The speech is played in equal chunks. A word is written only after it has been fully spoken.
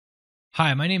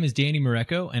Hi, my name is Danny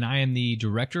Mareko, and I am the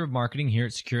Director of Marketing here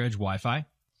at Secure Edge Wi-Fi.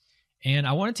 And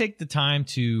I want to take the time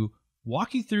to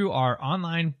walk you through our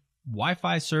online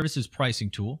Wi-Fi services pricing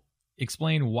tool,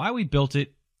 explain why we built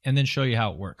it, and then show you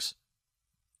how it works.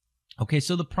 Okay,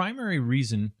 so the primary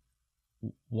reason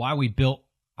why we built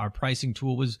our pricing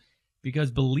tool was because,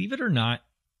 believe it or not,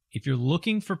 if you're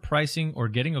looking for pricing or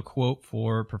getting a quote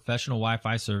for professional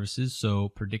Wi-Fi services, so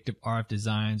predictive RF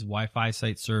designs, Wi-Fi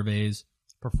site surveys,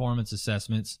 performance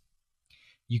assessments,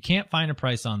 you can't find a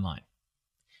price online.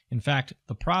 In fact,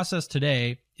 the process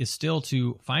today is still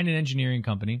to find an engineering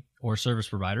company or service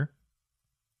provider,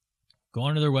 go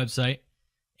onto their website,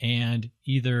 and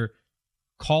either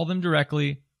call them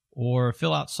directly or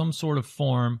fill out some sort of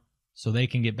form so they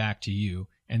can get back to you,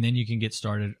 and then you can get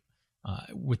started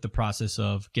with the process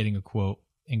of getting a quote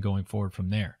and going forward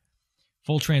from there.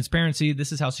 Full transparency,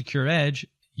 this is how Secure Edge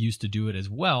used to do it as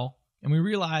well, and we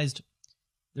realized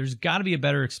there's got to be a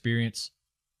better experience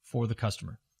for the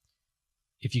customer.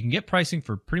 If you can get pricing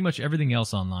for pretty much everything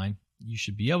else online, you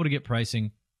should be able to get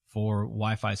pricing for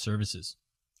Wi-Fi services.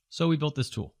 So we built this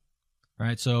tool. All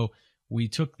right, so we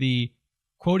took the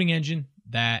quoting engine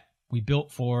that we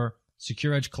built for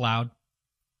Secure Edge Cloud,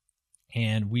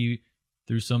 and we,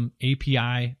 through some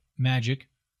API magic,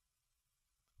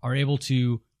 are able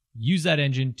to use that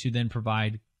engine to then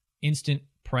provide instant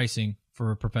pricing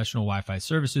for professional Wi-Fi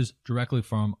services directly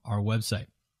from our website.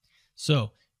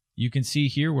 So you can see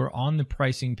here we're on the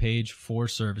pricing page for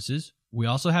services. We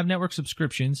also have network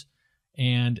subscriptions,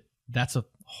 and that's a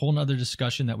whole nother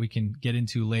discussion that we can get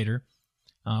into later.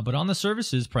 But on the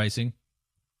services pricing,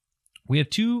 we have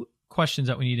two questions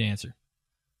that we need to answer.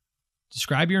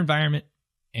 Describe your environment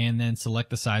and then select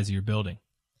the size of your building.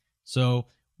 So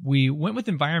we went with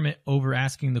environment over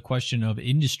asking the question of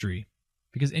industry,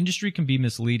 because industry can be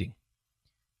misleading.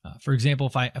 For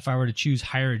example, if I were to choose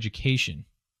higher education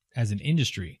as an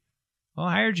industry, well,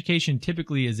 higher education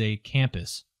typically is a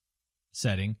campus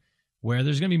setting where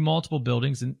there's going to be multiple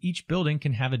buildings, and each building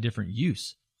can have a different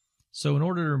use. So in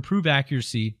order to improve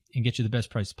accuracy and get you the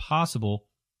best price possible,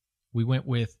 we went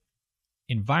with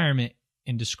environment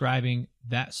in describing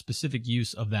that specific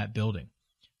use of that building.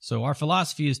 So our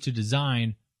philosophy is to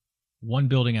design one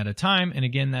building at a time, and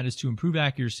again, that is to improve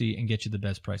accuracy and get you the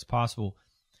best price possible.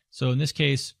 So in this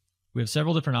case, we have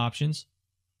several different options,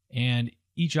 and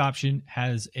each option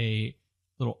has a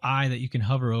little eye that you can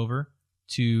hover over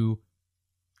to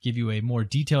give you a more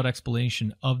detailed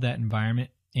explanation of that environment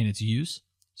and its use,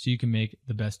 so you can make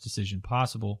the best decision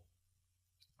possible.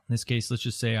 In this case, let's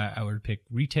just say I would pick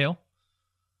retail,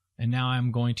 and now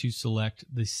I'm going to select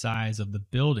the size of the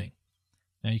building.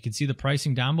 Now you can see the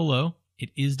pricing down below.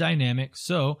 It is dynamic,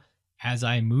 so as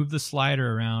I move the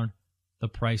slider around, the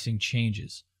pricing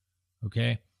changes.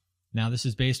 Okay, now this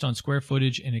is based on square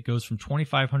footage, and it goes from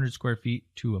 2,500 square feet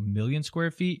to 1,000,000 square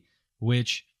feet,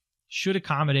 which should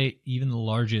accommodate even the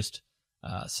largest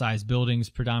size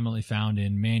buildings predominantly found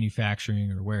in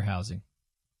manufacturing or warehousing.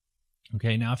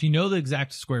 Okay, now if you know the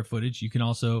exact square footage, you can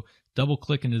also double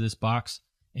click into this box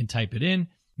and type it in.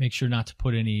 Make sure not to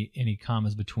put any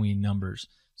commas between numbers.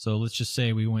 So let's just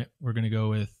say we're going to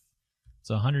go with, it's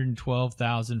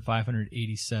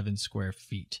 112,587 square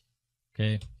feet.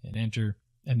 Okay, and enter,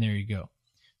 and there you go.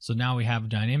 So now we have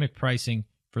dynamic pricing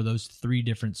for those three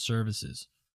different services.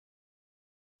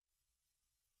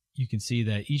 You can see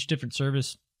that each different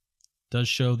service does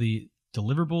show the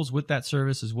deliverables with that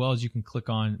service, as well as you can click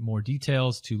on more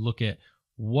details to look at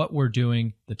what we're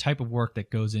doing, the type of work that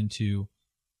goes into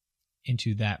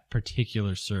that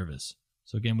particular service.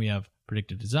 So again, we have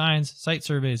predictive designs, site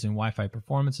surveys, and Wi-Fi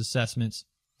performance assessments.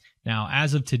 Now,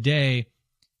 as of today,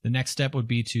 the next step would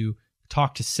be to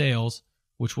talk to sales,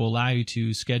 which will allow you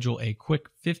to schedule a quick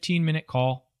 15-minute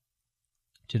call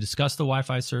to discuss the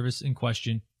Wi-Fi service in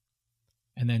question,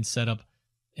 and then set up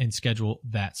and schedule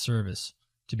that service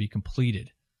to be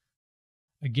completed.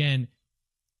 Again,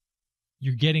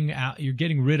 you're getting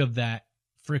rid of that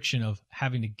friction of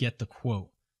having to get the quote.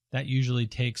 That usually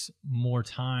takes more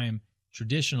time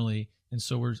traditionally, and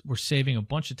so we're saving a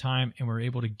bunch of time, and we're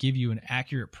able to give you an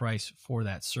accurate price for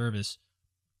that service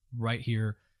right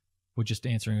here with just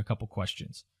answering a couple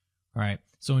questions. All right,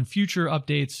 so in future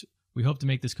updates, we hope to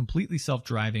make this completely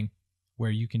self-driving,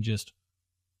 where you can just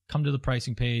come to the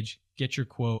pricing page, get your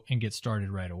quote, and get started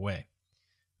right away.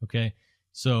 Okay,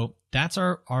 so that's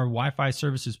our Wi-Fi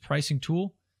services pricing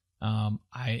tool.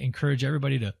 I encourage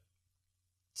everybody to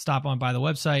stop on by the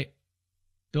website,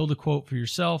 build a quote for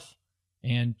yourself,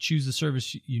 and choose the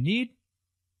service you need.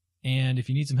 And if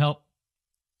you need some help,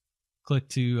 click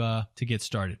to get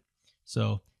started.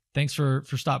 So thanks for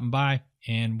stopping by,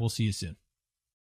 and we'll see you soon.